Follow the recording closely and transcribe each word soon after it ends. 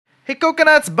Hey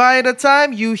coconuts, by the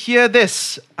time you hear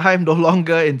this, I'm no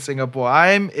longer in Singapore.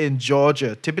 I'm in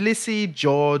Georgia, Tbilisi,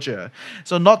 Georgia.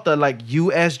 So not the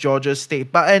US Georgia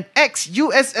state, but an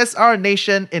ex-USSR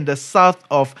nation in the south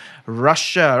of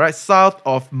Russia, right? South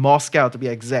of Moscow to be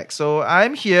exact. So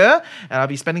I'm here and I'll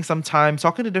be spending some time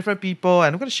talking to different people,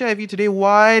 and I'm going to share with you today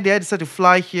why did I decide to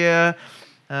fly here.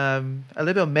 A little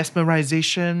bit of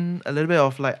mesmerization, a little bit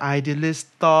of idealist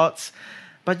thoughts.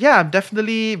 But yeah, I'm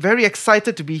definitely very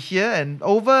excited to be here. And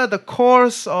over the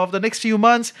course of the next few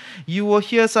months, you will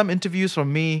hear some interviews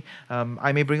from me.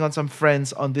 I may bring on some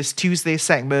friends on this Tuesday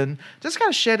segment. Just kind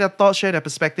of share their thoughts, share their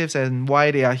perspectives, and why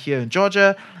they are here in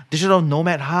Georgia, digital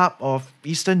nomad hub of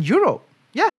Eastern Europe.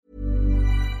 Yeah.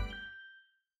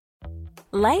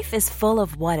 Life is full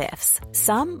of what-ifs.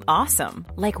 Some awesome,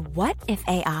 like what if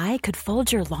AI could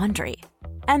fold your laundry?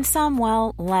 And some,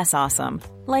 well, less awesome.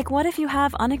 Like what if you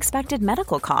have unexpected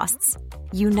medical costs?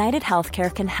 United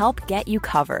Healthcare can help get you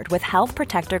covered with Health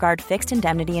Protector Guard fixed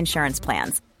indemnity insurance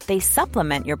plans. They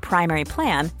supplement your primary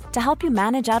plan to help you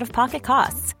manage out-of-pocket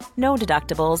costs. No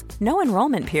deductibles, no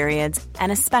enrollment periods,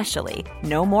 and especially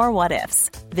no more what-ifs.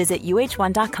 Visit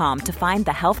uh1.com to find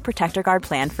the Health Protector Guard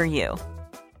plan for you.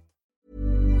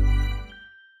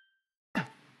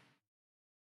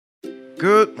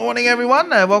 Good morning,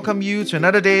 everyone. I welcome you to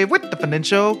another day with the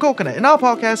Financial Coconut. In our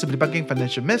podcast, we'll be debunking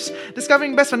financial myths,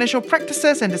 discovering best financial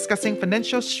practices, and discussing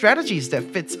financial strategies that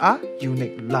fits our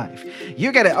unique life.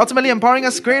 You get it. Ultimately empowering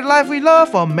us to create a life we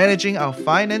love while managing our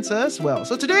finances well.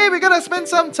 So today, we're going to spend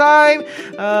some time,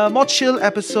 more chill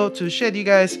episode to share with you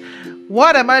guys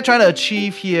what am I trying to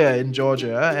achieve here in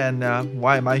Georgia, and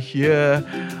why am I here?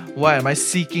 What am I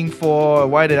seeking for?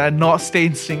 Why did I not stay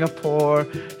in Singapore?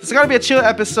 It's gonna be a chill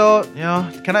episode,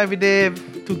 cannot every day,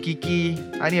 too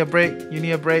geeky. I need a break, you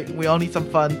need a break, we all need some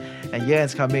fun, and yeah,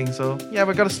 it's coming. So yeah,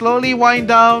 we're gonna slowly wind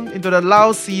down into the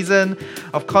lull season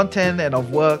of content and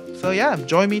of work. So yeah,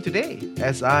 join me today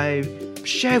as I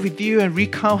share with you and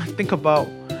recount and think about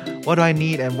what do I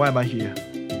need and why am I here.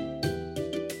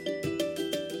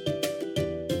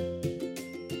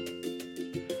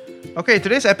 Okay,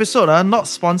 today's episode not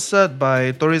sponsored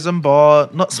by Tourism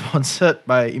Board, not sponsored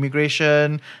by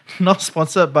Immigration, not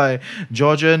sponsored by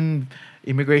Georgian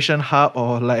Immigration Hub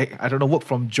or Work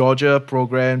from Georgia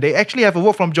program. They actually have a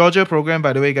Work from Georgia program,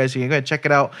 by the way, guys. You can go and check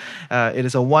it out. It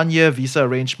is a 1-year visa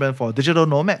arrangement for digital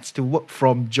nomads to work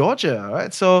from Georgia,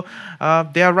 right? So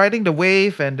they are riding the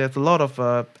wave, and there's a lot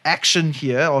of action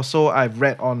here. Also, I've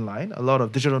read online, a lot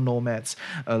of digital nomads,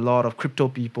 a lot of crypto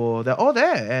people, they're all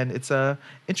there, and it's a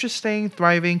interesting,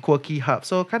 thriving, quirky hub.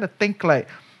 So kind of think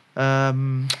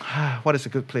what is a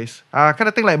good place? Kind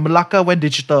of think like Malacca went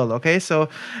digital, okay? So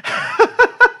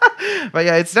but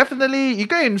yeah, it's definitely, you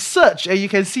go and search and you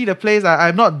can see the place.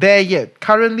 I'm not there yet.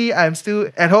 Currently, I'm still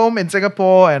at home in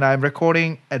Singapore and I'm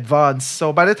recording advanced.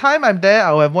 So by the time I'm there,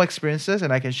 I'll have more experiences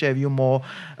and I can share with you more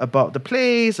about the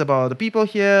place, about the people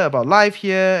here, about life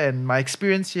here and my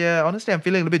experience here. Honestly, I'm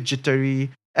feeling a little bit jittery.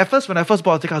 At first, when I first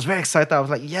bought a ticket, I was very excited. I was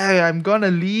like, yeah, I'm going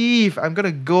to leave. I'm going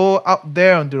to go out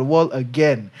there onto the world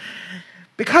again.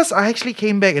 Because I actually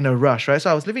came back in a rush, right?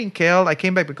 So I was living in KL. I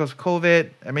came back because of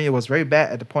COVID. I mean, it was very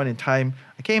bad at the point in time.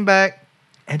 I came back,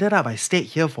 ended up I stayed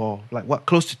here for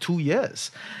close to 2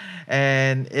 years.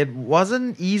 And it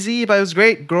wasn't easy, but it was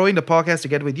great growing the podcast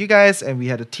together with you guys. And we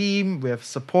had a team, we have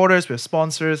supporters, we have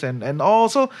sponsors, and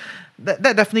also that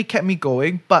definitely kept me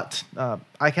going. But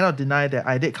I cannot deny that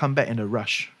I did come back in a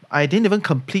rush. I didn't even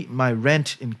complete my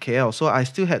rent in KL, so I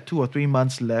still had 2 or 3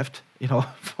 months left,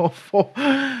 for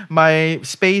my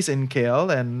space in KL,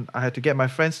 and I had to get my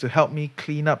friends to help me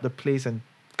clean up the place and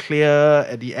clear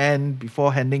at the end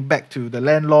before handing back to the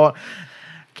landlord.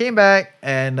 Came back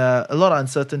and a lot of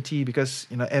uncertainty because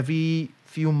every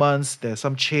few months there's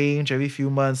some change. Every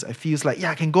few months it feels like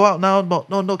I can go out now, but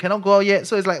no, cannot go out yet.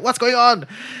 So it's like, what's going on?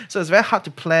 So it's very hard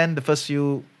to plan.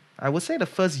 I would say the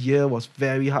first year was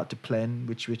very hard to plan,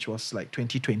 which was like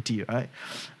 2020, right?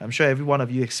 I'm sure every one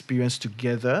of you experienced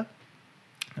together.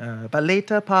 But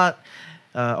later part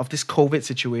of this COVID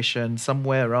situation,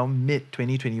 somewhere around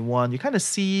mid-2021, you kind of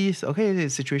see, okay, the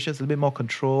situation's a little bit more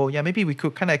control. Yeah, maybe we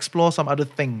could kind of explore some other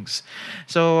things.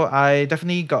 So I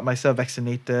definitely got myself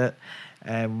vaccinated.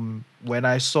 And when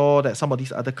I saw that some of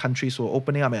these other countries were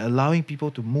opening up and allowing people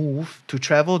to move, to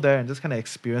travel there and just kind of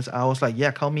experience, I was like,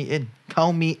 yeah, count me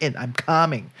in, I'm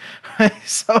coming.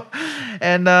 So,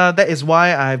 and that is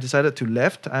why I've decided to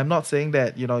left. I'm not saying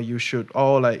that, you should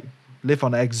all live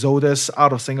on an exodus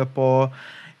out of Singapore.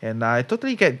 And I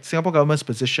totally get Singapore government's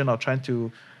position of trying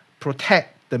to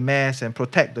protect the mass and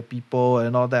protect the people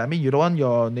and all that. I mean, you don't want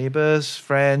your neighbors,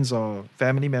 friends, or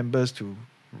family members to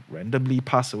randomly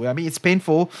pass away. I mean, it's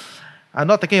painful. I'm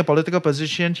not taking a political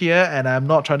position here, and I'm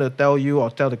not trying to tell you or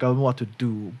tell the government what to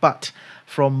do. But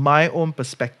from my own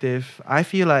perspective, I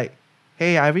feel like,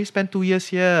 hey, I already spent 2 years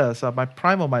here. So my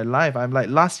prime of my life. I'm like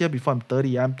last year before I'm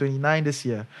 30. I'm 29 this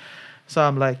year. So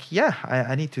I'm like, yeah,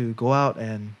 I need to go out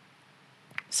and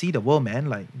see the world, man.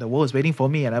 Like the world is waiting for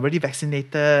me, and I'm already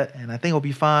vaccinated, and I think I'll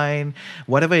be fine.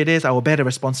 Whatever it is, I will bear the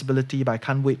responsibility, but I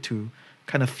can't wait to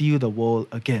kind of feel the world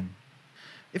again.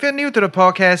 If you're new to the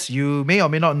podcast, you may or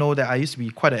may not know that I used to be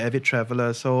quite an avid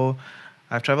traveler. So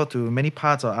I've traveled to many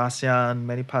parts of ASEAN,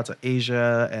 many parts of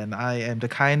Asia, and I am the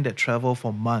kind that travel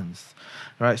for months,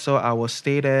 right? So I will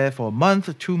stay there for a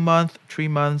month, 2 months, 3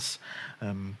 months,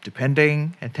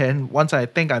 depending. And then once I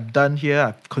think I'm done here,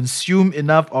 I've consumed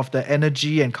enough of the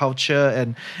energy and culture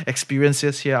and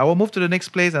experiences here, I will move to the next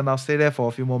place and I'll stay there for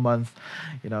a few more months.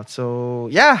 So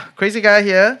yeah, crazy guy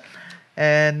here.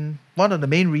 And one of the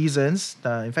main reasons,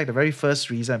 in fact, the very first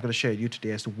reason I'm going to share with you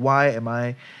today as to why am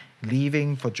I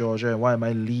leaving for Georgia and why am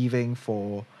I leaving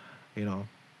for,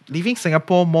 leaving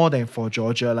Singapore more than for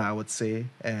Georgia, I would say.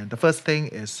 And the first thing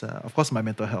is, of course, my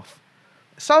mental health.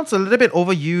 It sounds a little bit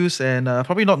overused and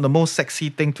probably not the most sexy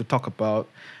thing to talk about.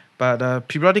 But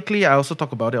periodically, I also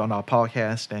talk about it on our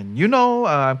podcast. And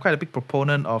I'm quite a big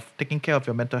proponent of taking care of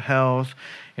your mental health.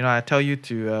 I tell you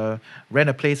to rent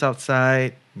a place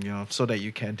outside, so that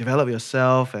you can develop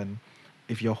yourself. And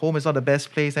if your home is not the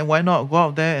best place, then why not go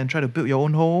out there and try to build your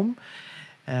own home?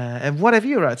 And what have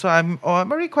you, right? So I'm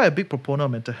already quite a big proponent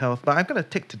of mental health, but I'm going to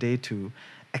take today to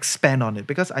expand on it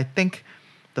because I think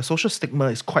the social stigma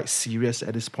is quite serious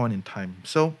at this point in time.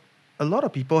 So a lot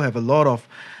of people have a lot of,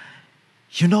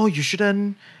 you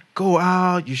shouldn't go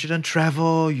out, you shouldn't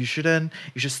travel, you should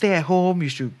stay at home, you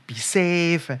should be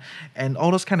safe, and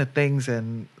all those kind of things.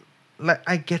 And like,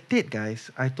 I get it, guys.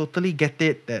 I totally get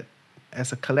it that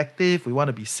as a collective, we want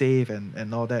to be safe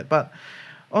and all that. But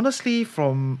honestly,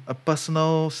 from a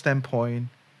personal standpoint,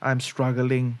 I'm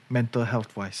struggling mental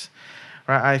health-wise.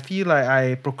 Right? I feel like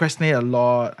I procrastinate a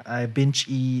lot, I binge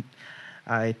eat,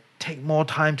 I take more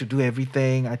time to do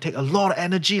everything, I take a lot of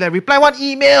energy, like reply one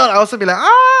email, I also be like,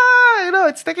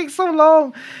 it's taking so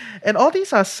long. And all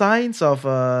these are signs of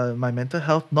my mental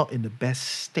health not in the best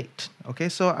state. Okay,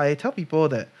 so I tell people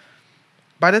that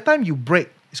by the time you break,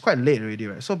 it's quite late already,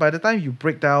 right? So by the time you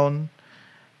break down,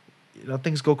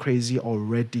 things go crazy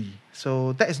already.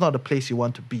 So that is not the place you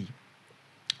want to be.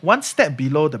 One step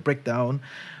below the breakdown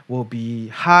will be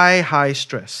high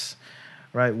stress,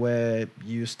 right? Where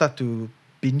you start to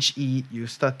binge eat, you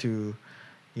start to,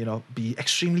 be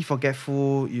extremely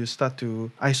forgetful, you start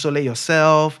to isolate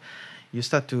yourself, you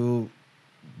start to,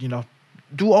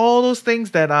 do all those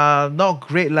things that are not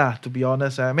great lah, to be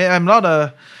honest. I mean, I'm not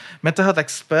a mental health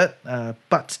expert,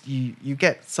 but you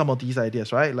get some of these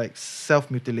ideas, right? Like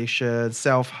self-mutilation,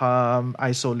 self-harm,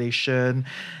 isolation,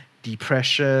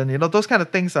 depression, those kind of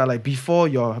things are like before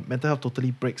your mental health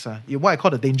totally breaks. What I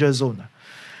call the danger zone.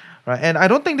 Right? And I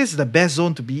don't think this is the best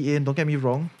zone to be in, don't get me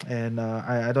wrong. And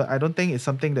I don't think it's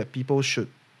something that people should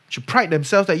pride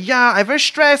themselves that, yeah, I'm very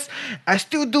stressed, I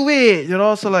still do it,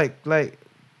 so like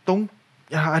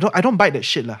I don't bite that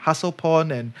shit lah. Hustle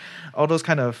porn and all those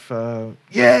kind of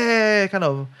kind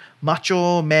of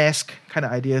macho mask kind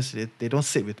of ideas, they don't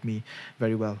sit with me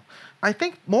very well. I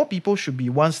think more people should be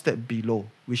one step below,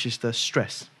 which is the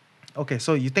stress. Okay,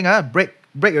 so you think break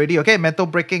already, okay? Mental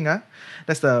breaking,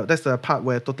 that's the part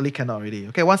where totally cannot already.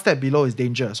 Okay, one step below is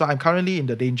danger. So I'm currently in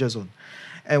the danger zone.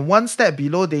 And one step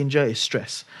below danger is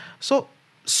stress. So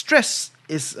stress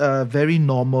is a very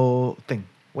normal thing.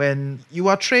 When you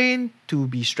are trained to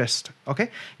be stressed, okay,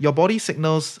 your body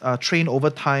signals train over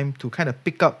time to kind of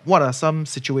pick up what are some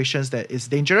situations that is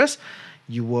dangerous.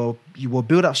 You will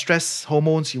build up stress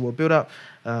hormones. You will build up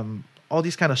all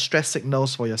these kind of stress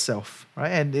signals for yourself, right?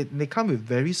 And they come with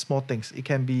very small things. It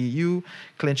can be you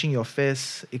clenching your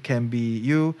fist. It can be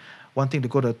you wanting to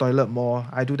go to the toilet more.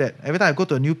 I do that every time I go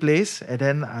to a new place, and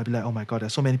then I'll be like, oh my god,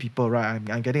 there's so many people, right?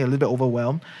 I'm getting a little bit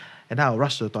overwhelmed, and then I'll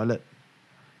rush to the toilet.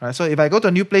 Right, so if I go to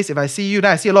a new place, if I see you,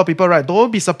 then I see a lot of people, right?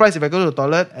 Don't be surprised if I go to the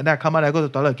toilet and then I come out, I go to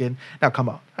the toilet again, then I'll come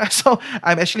out. Right? So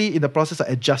I'm actually in the process of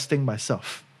adjusting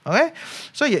myself. Okay?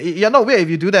 So you're not weird if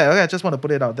you do that. Okay? I just want to put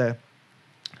it out there.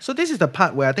 So this is the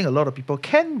part where I think a lot of people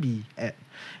can be at.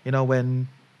 When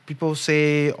people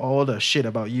say all the shit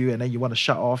about you and then you want to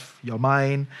shut off your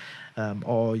mind,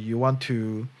 or you want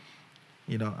to,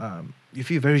 you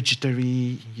feel very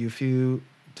jittery, you feel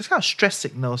this kind of stress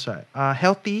signals, right, are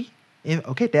healthy.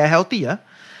 They're healthy,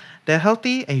 They're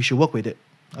healthy and you should work with it.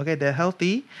 Okay, they're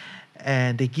healthy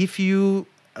and they give you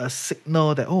a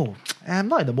signal that, oh, I'm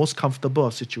not in the most comfortable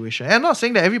of situation. And I'm not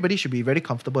saying that everybody should be very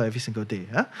comfortable every single day.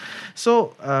 Huh?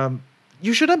 So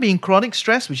you shouldn't be in chronic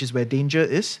stress, which is where danger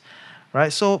is,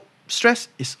 right? So stress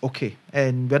is okay.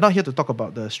 And we're not here to talk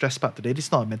about the stress part today. This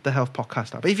is not a mental health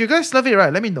podcast. But if you guys love it,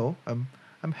 right, let me know.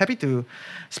 I'm happy to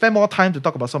spend more time to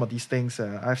talk about some of these things.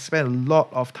 I've spent a lot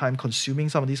of time consuming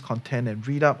some of these content and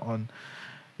read up on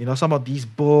some of these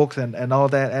books and all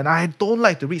that. And I don't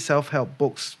like to read self-help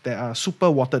books that are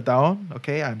super watered down,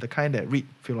 okay? I'm the kind that read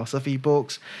philosophy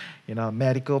books,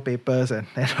 medical papers and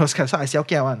those kinds. So I xiao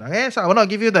kia one, okay? So I will not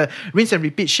give you the rinse and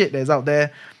repeat shit that's out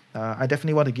there. I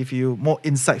definitely want to give you more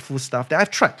insightful stuff that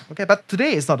I've tried, okay? But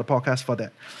today is not the podcast for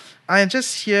that. I am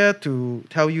just here to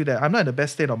tell you that I'm not in the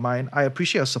best state of mind. I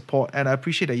appreciate your support and I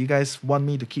appreciate that you guys want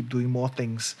me to keep doing more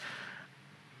things.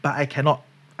 But I cannot.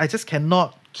 I just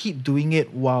cannot keep doing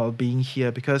it while being here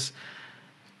because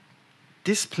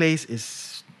this place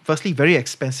is firstly very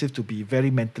expensive to be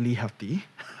very mentally healthy.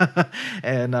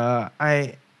 And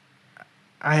I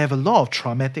have a lot of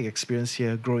traumatic experience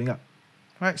here growing up.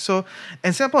 Right? So,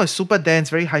 and Singapore is super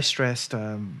dense, very high stressed.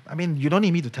 You don't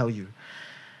need me to tell you.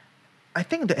 I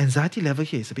think the anxiety level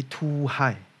here is a bit too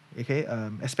high, okay?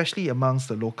 Especially amongst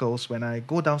the locals. When I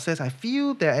go downstairs, I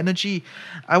feel their energy.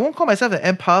 I won't call myself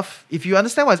an empath. If you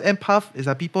understand what is empath, is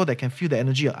that people that can feel the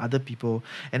energy of other people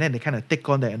and then they kind of take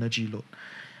on the energy load.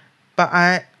 But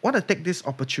I want to take this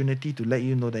opportunity to let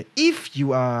you know that if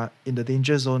you are in the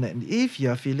danger zone and if you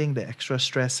are feeling the extra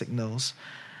stress signals,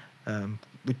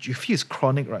 which you feel is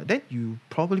chronic, right, then you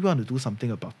probably want to do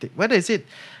something about it. Whether is it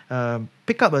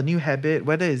pick up a new habit,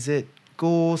 whether is it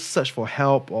go search for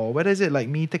help, or whether is it like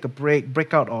me, take a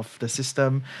break out of the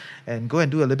system and go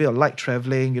and do a little bit of light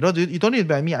traveling. You don't need to be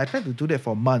like me. I tried to do that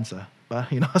for months. But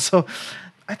so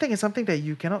I think it's something that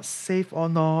you cannot save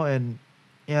on now, and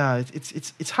yeah,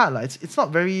 it's hard. It's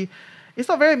not very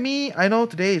me. I know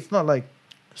today it's not like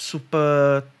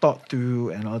super thought through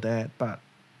and all that, but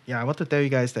yeah, I want to tell you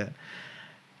guys that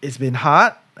it's been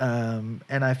hard, and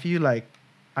I feel like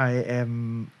I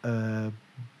am a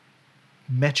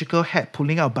magical hat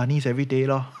pulling out bunnies every day,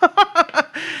 lor.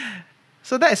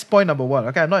 So that is point number one.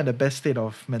 Okay, I'm not in the best state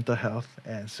of mental health,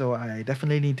 and so I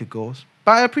definitely need to go.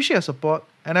 But I appreciate your support,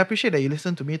 and I appreciate that you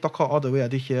listen to me talk all the way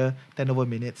until here, 10 over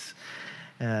minutes.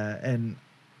 And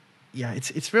yeah,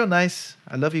 it's real nice.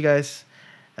 I love you guys.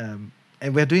 And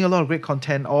we're doing a lot of great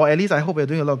content, or at least I hope we're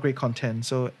doing a lot of great content.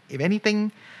 So if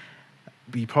anything,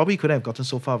 we probably couldn't have gotten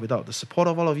so far without the support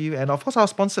of all of you. And of course, our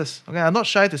sponsors. Okay, I'm not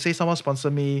shy to say someone sponsor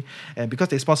me. And because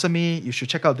they sponsor me, you should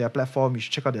check out their platform. You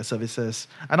should check out their services.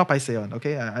 I'm not paiseh on,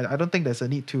 okay? I don't think there's a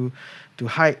need to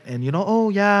hide and,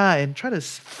 and try to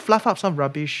fluff up some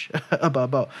rubbish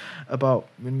about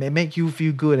make you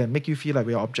feel good and make you feel like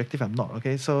we're objective. I'm not,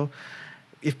 okay? So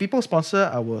if people sponsor,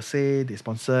 I will say they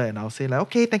sponsor and I'll say like,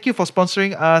 okay, thank you for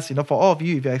sponsoring us. For all of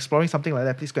you, if you're exploring something like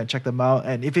that, please go and check them out.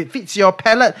 And if it fits your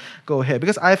palate, go ahead.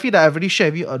 Because I feel that I've already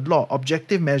shared with you a lot of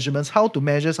objective measurements, how to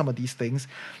measure some of these things.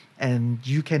 And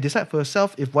you can decide for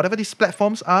yourself if whatever these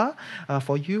platforms are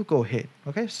for you, go ahead.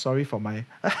 Okay, sorry for my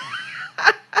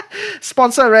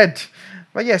sponsor rant.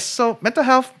 But yes, so mental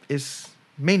health is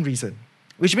main reason.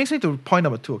 Which brings me to point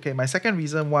number 2, okay? My second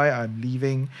reason why I'm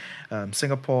leaving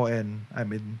Singapore and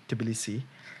I'm in Tbilisi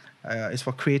is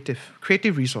for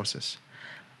creative resources.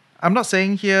 I'm not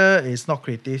saying here it's not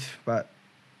creative, but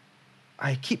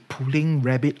I keep pulling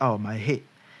rabbit out of my head.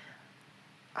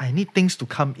 I need things to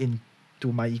come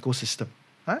into my ecosystem.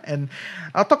 And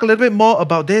I'll talk a little bit more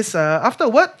about this after a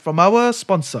word from our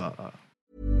sponsor.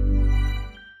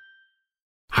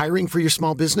 Hiring for your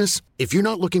small business? If you're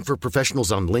not looking for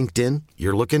professionals on LinkedIn,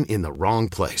 you're looking in the wrong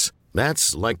place.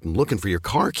 That's like looking for your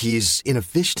car keys in a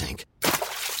fish tank.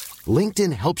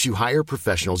 LinkedIn helps you hire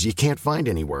professionals you can't find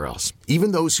anywhere else,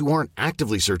 even those who aren't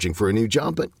actively searching for a new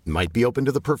job but might be open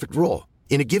to the perfect role.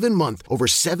 In a given month, over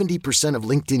 70% of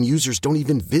LinkedIn users don't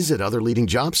even visit other leading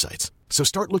job sites. So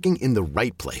start looking in the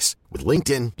right place. With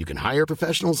LinkedIn, you can hire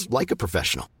professionals like a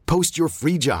professional. Post your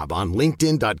free job on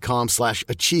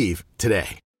linkedin.com/achieve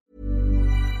today.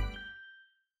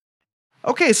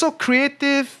 Okay, so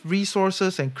creative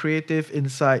resources and creative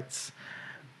insights.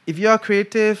 If you are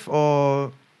creative,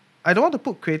 or I don't want to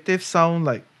put creative sound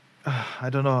like, I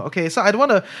don't know. Okay, so I don't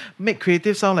want to make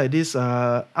creative sound like this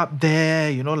up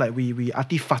there, like we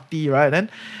arty-farty, right?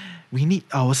 Then we need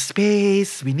our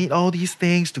space, we need all these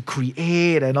things to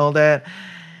create and all that.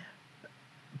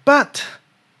 But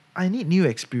I need new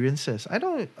experiences. I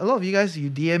know a lot of you guys, you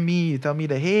DM me, you tell me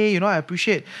that, hey, I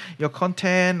appreciate your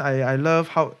content. I love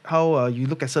how you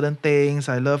look at certain things.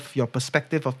 I love your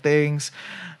perspective of things.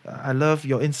 I love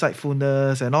your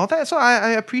insightfulness and all that. So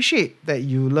I appreciate that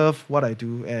you love what I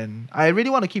do. And I really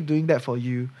want to keep doing that for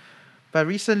you. But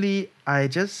recently, I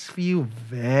just feel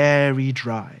very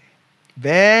dry.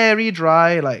 Very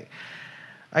dry. Like,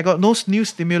 I got no new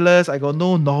stimulus. I got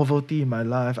no novelty in my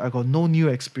life. I got no new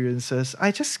experiences.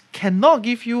 I just cannot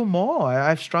give you more.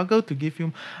 I've struggled to give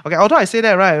you. Okay, although I say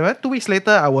that, right? 2 weeks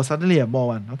later, I was suddenly at more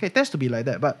one. Okay, it tends to be like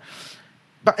that. But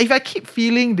if I keep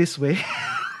feeling this way,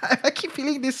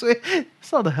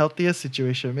 it's not the healthiest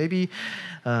situation. Maybe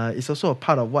it's also a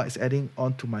part of what is adding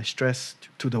on to my stress,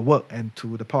 to the work and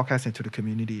to the podcast and to the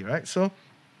community, right? So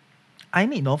I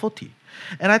need novelty.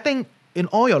 And I think in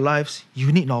all your lives,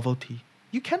 you need novelty.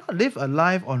 You cannot live a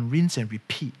life on rinse and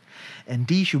repeat and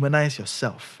dehumanize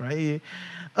yourself, right?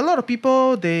 A lot of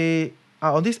people, they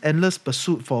are on this endless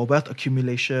pursuit for wealth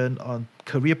accumulation, on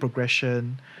career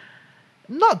progression,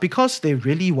 not because they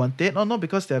really want it, or not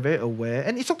because they're very aware.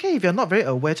 And it's okay if you're not very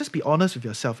aware, just be honest with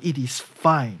yourself. It is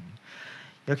fine.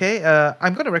 Okay?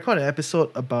 I'm going to record an episode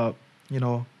about,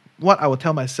 what I would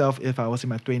tell myself if I was in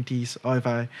my 20s,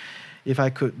 or if I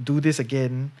could do this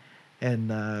again.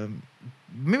 And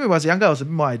maybe when I was younger, I was a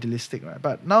bit more idealistic, right?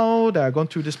 But now that I've gone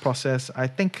through this process, I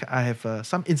think I have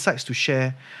some insights to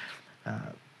share.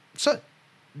 So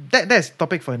that's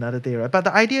topic for another day, right? But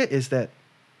the idea is that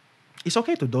it's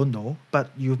okay to don't know, but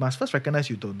you must first recognize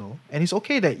you don't know. And it's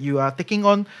okay that you are taking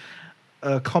on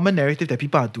a common narrative that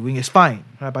people are doing. It's fine,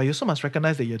 right? But you also must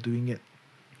recognize that you're doing it.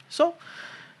 So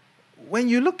when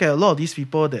you look at a lot of these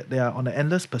people that they are on an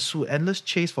endless pursuit, endless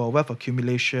chase for wealth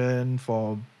accumulation,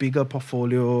 for bigger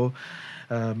portfolio,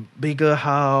 bigger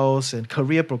house and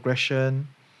career progression,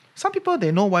 some people,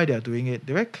 they know why they're doing it.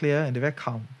 They're very clear and they're very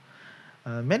calm.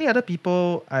 Many other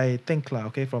people, I think,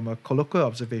 from a colloquial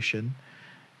observation,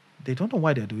 they don't know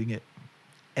why they're doing it.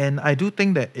 And I do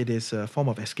think that it is a form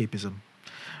of escapism.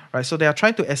 Right? So they are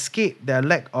trying to escape their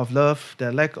lack of love,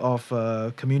 their lack of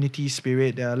community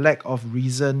spirit, their lack of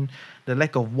reason, the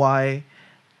lack of why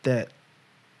that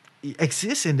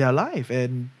exists in their life.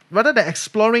 And rather than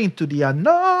exploring into the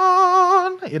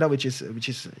unknown, which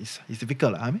is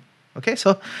difficult. Okay,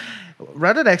 so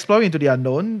rather than exploring into the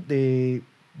unknown, they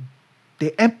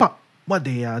amp up what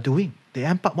they are doing. They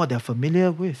amp up what they're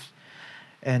familiar with.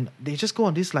 And they just go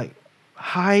on this like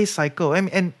high cycle.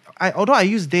 Although I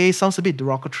use they, sounds a bit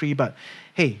derogatory, but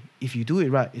hey, if you do it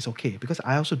right, it's okay. Because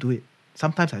I also do it.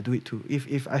 Sometimes I do it too.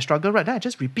 If I struggle right, then I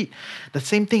just repeat the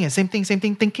same thing,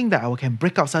 thinking that I can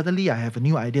break out. Suddenly I have a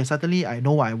new idea. Suddenly I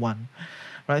know what I want.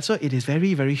 Right? So it is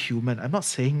very, very human. I'm not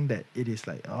saying that it is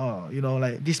like,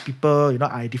 like these people,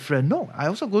 are different. No, I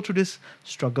also go through this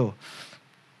struggle.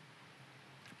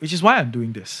 Which is why I'm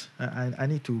doing this. I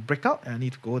need to break out and I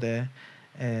need to go there.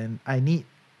 And I need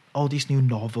all this new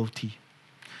novelty.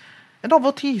 And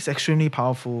novelty is extremely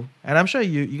powerful. And I'm sure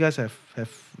you guys have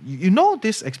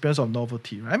this experience of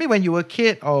novelty, right? I mean, when you were a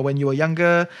kid or when you were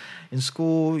younger in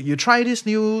school, you try this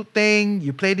new thing,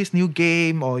 you play this new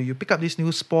game, or you pick up this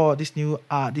new sport, this new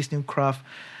art, this new craft.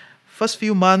 First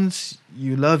few months,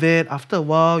 you love it. After a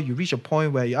while, you reach a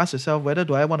point where you ask yourself, whether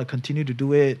do I want to continue to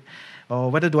do it? Or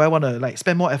whether do I want to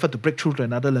spend more effort to break through to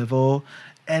another level?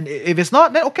 And if it's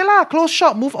not, then okay lah, close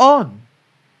shop, move on.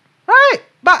 Right?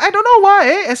 But I don't know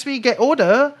why, as we get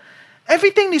older,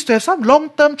 everything needs to have some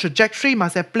long-term trajectory,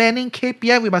 must have planning,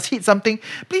 KPI, we must hit something.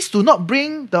 Please do not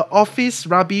bring the office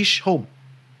rubbish home.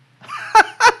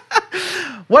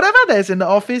 Whatever that is in the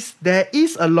office, there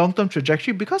is a long-term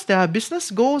trajectory because there are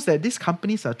business goals that these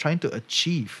companies are trying to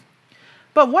achieve.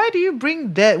 But why do you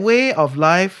bring that way of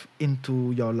life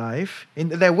into your life, in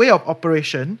that way of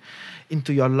operation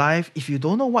into your life, if you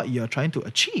don't know what you're trying to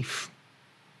achieve?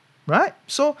 Right?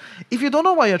 So if you don't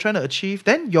know what you're trying to achieve,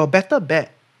 then your better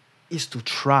bet is to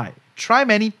try. Try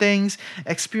many things,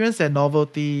 experience that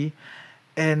novelty.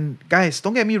 And guys,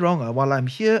 don't get me wrong, while I'm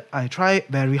here, I try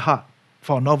very hard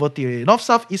for novelty. North,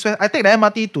 south, east, west. I take the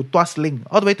MRT to Tuas Link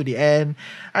all the way to the end.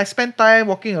 I spend time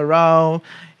walking around,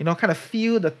 kind of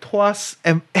feel the Tuas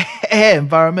air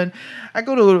environment. I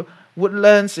go to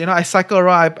Woodlands, I cycle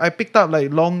around. I picked up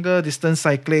longer distance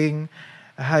cycling.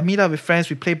 I meet up with friends.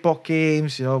 We play board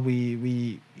games. I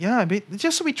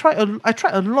tried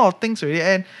a lot of things already,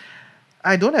 and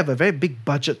I don't have a very big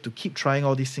budget to keep trying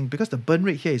all these things because the burn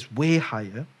rate here is way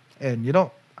higher. And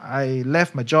I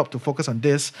left my job to focus on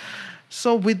this.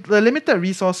 So with the limited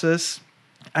resources,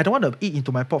 I don't want to eat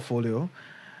into my portfolio.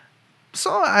 So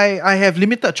I have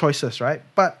limited choices, right?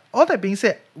 But all that being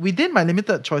said, within my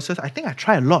limited choices, I think I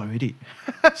try a lot already.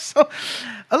 So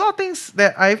a lot of things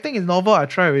that I think is novel, I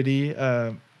try already.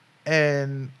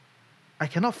 And I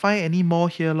cannot find any more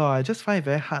here, lor. I just find it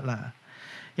very hard, lah.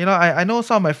 I know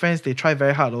some of my friends, they try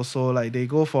very hard also. Like they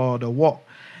go for the walk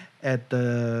at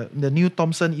the new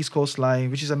Thomson East Coast Line,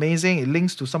 which is amazing. It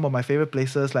links to some of my favorite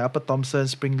places like Upper Thomson,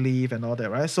 Springleaf, and all that,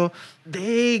 right? So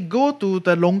they go to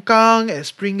the Longkang at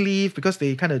Springleaf because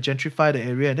they kind of gentrify the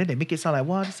area, and then they make it sound like,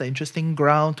 wow, this is an interesting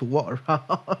ground to walk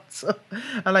around. So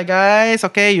I'm like, guys,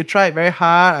 okay, you tried very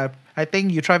hard. I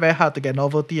think you tried very hard to get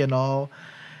novelty and all.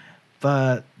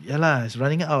 But yeah lah, it's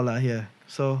running out lah here.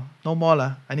 So no more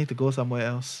lah. I need to go somewhere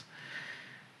else.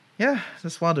 Yeah,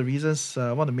 that's one of the reasons,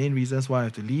 one of the main reasons why I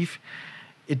have to leave.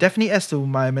 It definitely adds to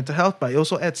my mental health, but it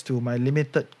also adds to my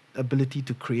limited ability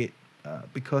to create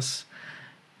because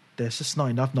there's just not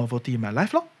enough novelty in my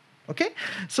life, lor. Okay,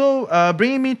 so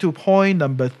bringing me to point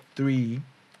number 3,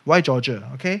 why Georgia?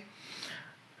 Okay,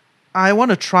 I want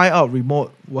to try out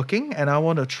remote working, and I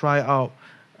want to try out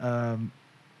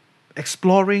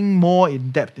exploring more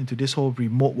in depth into this whole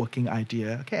remote working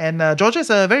idea. Okay, and Georgia is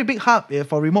a very big hub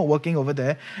for remote working over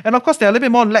there. And of course, they're a little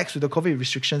bit more lax with the COVID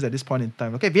restrictions at this point in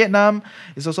time. Okay, Vietnam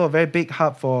is also a very big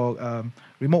hub for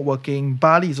remote working.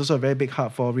 Bali is also a very big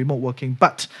hub for remote working.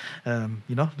 But,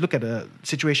 look at the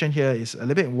situation here is a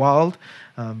little bit wild.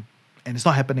 And it's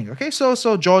not happening. Okay,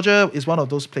 so Georgia is one of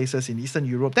those places in Eastern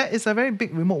Europe that is a very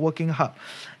big remote working hub.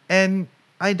 And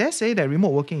I dare say that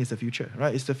remote working is the future,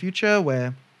 right? It's the future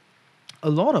where a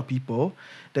lot of people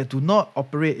that do not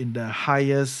operate in the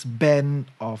highest band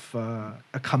of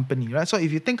a company, right? So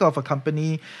if you think of a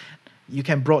company, you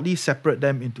can broadly separate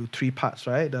them into 3 parts,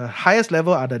 right? The highest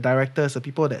level are the directors, the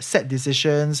people that set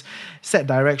decisions, set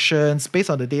directions based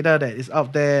on the data that is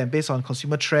out there and based on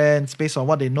consumer trends, based on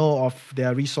what they know of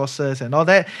their resources and all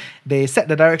that. They set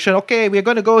the direction. Okay, we're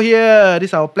going to go here. This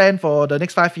is our plan for the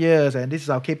next 5 years, and this is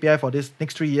our KPI for this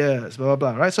next 3 years, blah,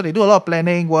 blah, blah, right? So they do a lot of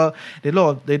planning work. They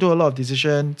do a lot of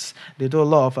decisions. They do a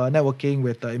lot of networking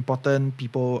with important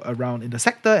people around in the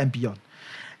sector and beyond.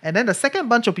 And then the second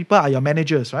bunch of people are your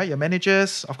managers, right? Your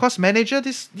managers, of course,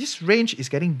 this range is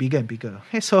getting bigger and bigger.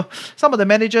 Okay, so some of the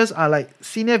managers are like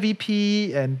senior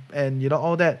VP and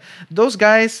all that. Those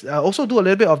guys also do a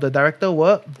little bit of the director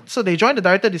work. So they join the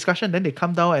director discussion, then they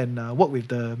come down and work with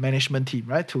the management team,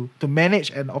 right? To manage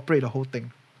and operate the whole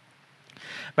thing.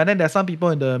 But then there are some people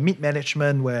in the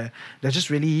mid-management where they're just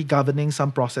really governing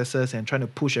some processes and trying to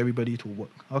push everybody to work,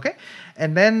 okay?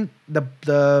 And then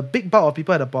the big bulk of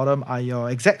people at the bottom are your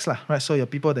execs, lah, right? So your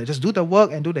people that just do the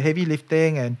work and do the heavy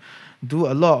lifting and do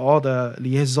a lot of all the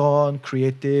liaison,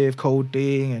 creative,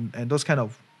 coding, and those kind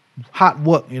of hard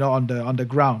work, on the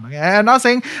ground. Okay? I'm not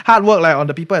saying hard work like on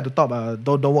the people at the top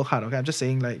don't work hard, okay? I'm just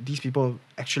saying like these people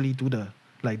actually do the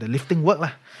lifting work,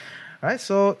 lah. Right,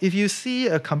 so if you see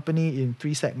a company in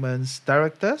 3 segments,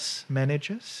 directors,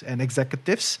 managers, and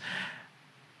executives,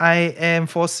 I am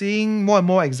foreseeing more and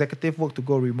more executive work to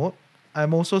go remote.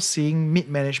 I'm also seeing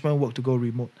mid-management work to go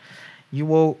remote. You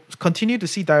will continue to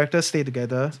see directors stay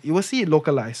together. You will see it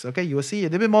localized, okay? You will see it a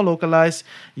little bit more localized.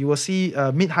 You will see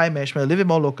mid-high management a little bit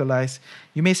more localized.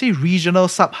 You may see regional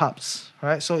sub-hubs,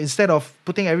 right? So instead of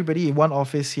putting everybody in one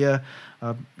office here,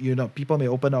 people may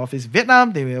open an office in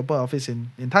Vietnam, they may open an office in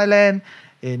Thailand,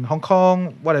 in Hong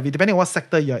Kong, whatever, depending on what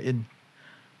sector you're in.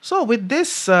 So with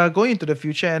this going into the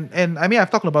future, and I mean,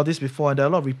 I've talked about this before, and there are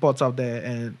a lot of reports out there.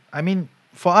 And I mean,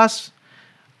 for us,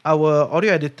 our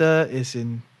audio editor is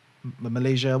in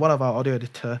Malaysia, one of our audio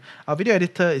editor. Our video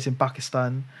editor is in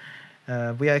Pakistan.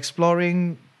 We are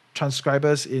exploring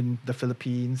transcribers in the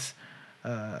Philippines.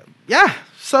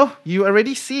 So you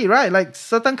already see, right? Like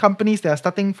certain companies, they are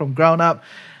starting from ground up.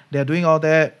 They're doing all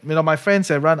that. My friends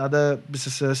that run other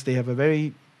businesses, they have a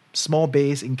very small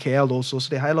base in KL also. So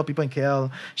they hire a lot of people in KL.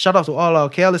 Shout out to all our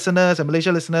KL listeners and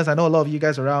Malaysia listeners. I know a lot of you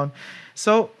guys around.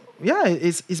 So yeah,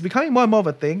 it's becoming more and more of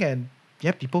a thing. And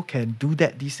yeah, people can do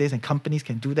that these days and companies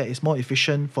can do that. It's more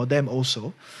efficient for them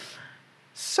also.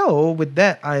 So with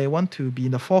that, I want to be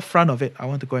in the forefront of it. I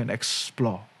want to go and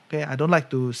explore. Okay, I don't like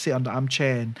to sit on the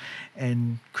armchair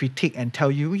and critique and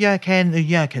tell you, yeah, I can,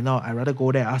 yeah, I cannot. I rather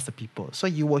go there and ask the people. So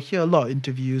you will hear a lot of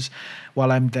interviews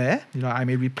while I'm there. I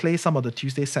may replay some of the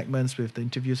Tuesday segments with the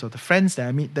interviews of the friends that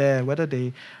I meet there, whether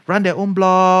they run their own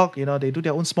blog, they do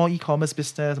their own small e-commerce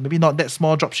business, maybe not that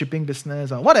small dropshipping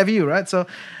business or whatever right? So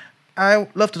I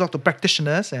love to talk to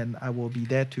practitioners, and I will be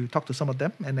there to talk to some of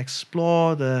them and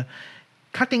explore the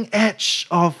cutting edge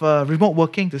of remote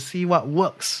working to see what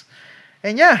works.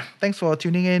 And yeah, thanks for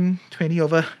tuning in 20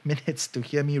 over minutes to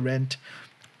hear me rant.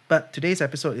 But today's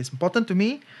episode is important to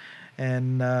me,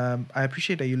 And I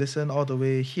appreciate that you listen all the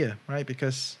way here, right?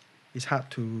 Because it's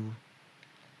hard to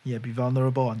be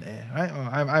vulnerable on air, right?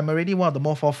 I'm already one of the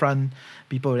more forefront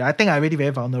people. I think I'm already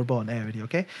very vulnerable on air already,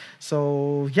 okay?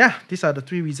 So, yeah, these are the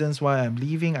 3 reasons why I'm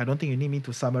leaving. I don't think you need me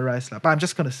to summarize, but I'm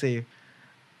just going to say,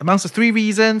 amongst the 3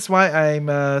 reasons why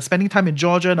I'm spending time in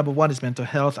Georgia, number 1 is mental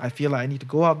health. I feel like I need to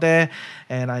go out there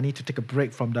and I need to take a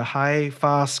break from the high,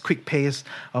 fast, quick pace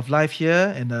of life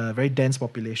here in a very dense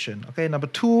population. Okay, number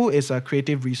 2 is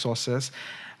creative resources.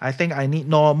 I think I need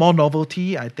more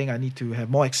novelty. I think I need to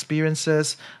have more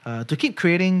experiences to keep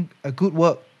creating a good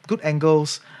work, good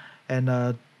angles,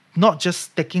 and not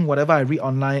just taking whatever I read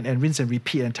online and rinse and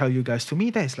repeat and tell you guys. To me,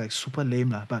 that is like super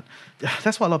lame, but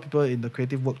that's what a lot of people in the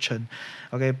creative work churn.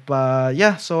 Okay, but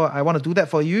yeah, so I want to do that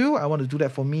for you. I want to do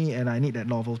that for me, and I need that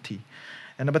novelty.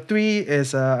 And number 3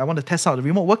 is I want to test out the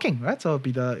remote working, right? So I'll be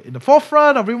in the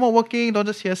forefront of remote working. Don't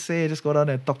just hear say, just go down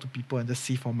and talk to people and just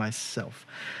see for myself.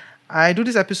 I do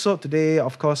this episode today,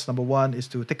 of course, number 1 is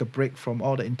to take a break from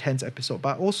all the intense episode,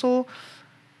 but also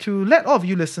to let all of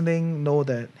you listening know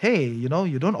that, hey, you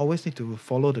don't always need to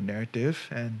follow the narrative,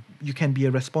 and you can be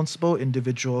a responsible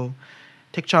individual,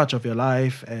 take charge of your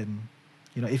life, and,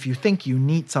 if you think you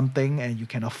need something and you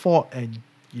can afford, and,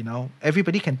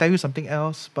 everybody can tell you something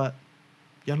else, but,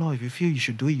 if you feel you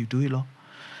should do it, you do it,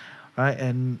 right?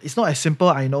 And it's not as simple.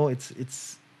 I know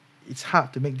it's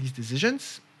hard to make these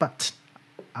decisions, but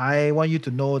I want you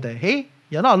to know that, hey,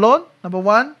 you're not alone, number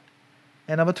 1.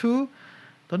 And number 2,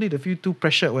 don't need to feel too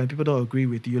pressured when people don't agree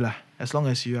with you, as long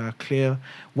as you are clear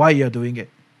why you're doing it.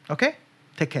 Okay?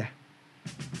 Take care.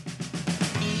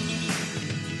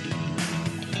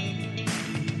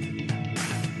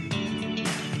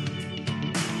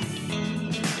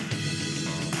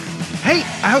 Hey,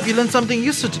 I hope you learned something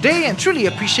useful today and truly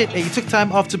appreciate that you took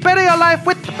time off to better your life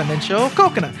with the Financial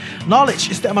Coconut. Knowledge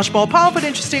is that much more powerful and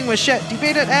interesting when shared,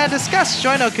 debated, and discussed.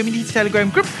 Join our community Telegram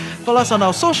group, follow us on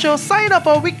our socials, sign up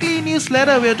for our weekly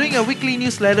newsletter. We're doing a weekly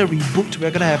newsletter reboot.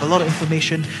 We're going to have a lot of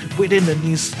information within the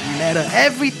newsletter.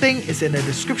 Everything is in the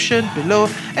description below.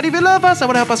 And if you love us and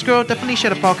want to help us grow, definitely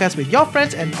share the podcast with your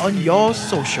friends and on your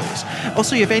socials.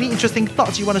 Also, if you have any interesting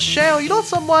thoughts you want to share, or you know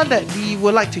someone that we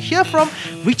would like to hear from,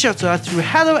 reach out to us through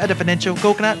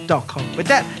hello@thefinancialcoconut.com. With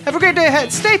that, have a great day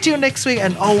ahead. Stay tuned next week,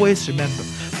 and always remember,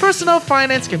 personal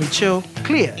finance can be chill,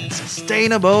 clear, and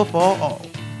sustainable for all.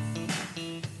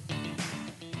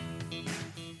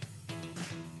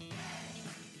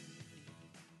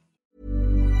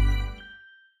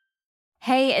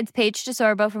 Hey, it's Paige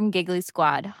DeSorbo from Giggly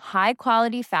Squad. High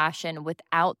quality fashion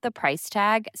without the price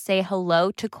tag. Say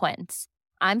hello to Quince.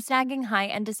 I'm snagging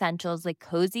high-end essentials like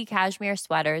cozy cashmere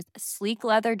sweaters, sleek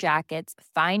leather jackets,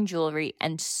 fine jewelry,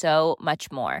 and so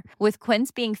much more. With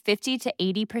Quince being 50 to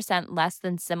 80% less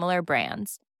than similar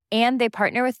brands. And they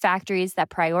partner with factories that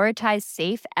prioritize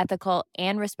safe, ethical,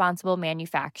 and responsible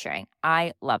manufacturing.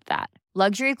 I love that.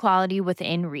 Luxury quality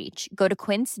within reach. Go to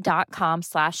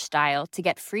quince.com/style to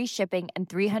get free shipping and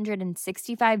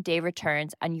 365-day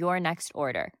returns on your next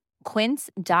order.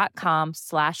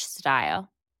 Quince.com/style.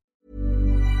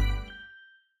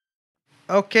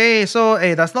 Okay, so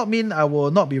it does not mean I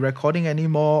will not be recording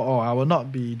anymore, or I will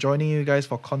not be joining you guys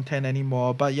for content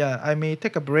anymore. But yeah, I may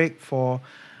take a break for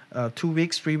 2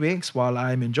 weeks, 3 weeks while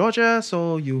I'm in Georgia,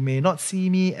 so you may not see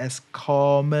me as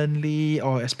commonly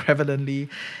or as prevalently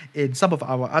in some of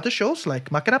our other shows like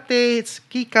Market Updates,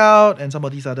 Geek Out, and some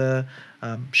of these other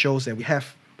shows that we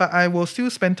have. But I will still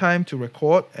spend time to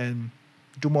record and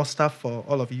do more stuff for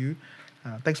all of you.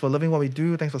 Thanks for loving what we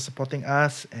do. Thanks for supporting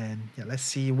us. And yeah, let's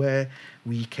see where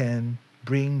we can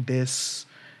bring this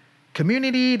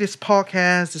community, this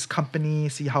podcast, this company,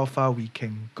 see how far we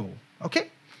can go.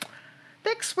 Okay?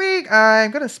 Next week,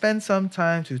 I'm going to spend some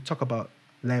time to talk about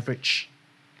leverage.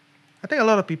 I think a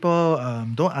lot of people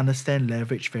don't understand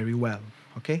leverage very well.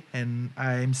 Okay? And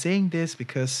I'm saying this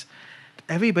because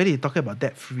everybody is talking about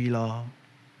debt-free law.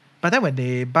 But then when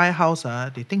they buy a house,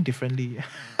 they think differently.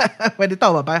 When they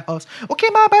talk about buy a house, okay,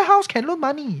 buy a house can loan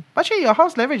money. But actually, your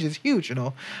house leverage is huge,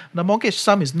 The mortgage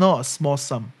sum is not a small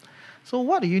sum. So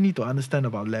what do you need to understand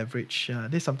about leverage?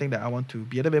 This is something that I want to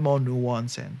be a little bit more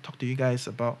nuanced and talk to you guys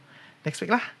about next week.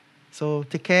 So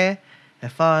take care,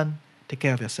 have fun, take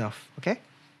care of yourself, okay?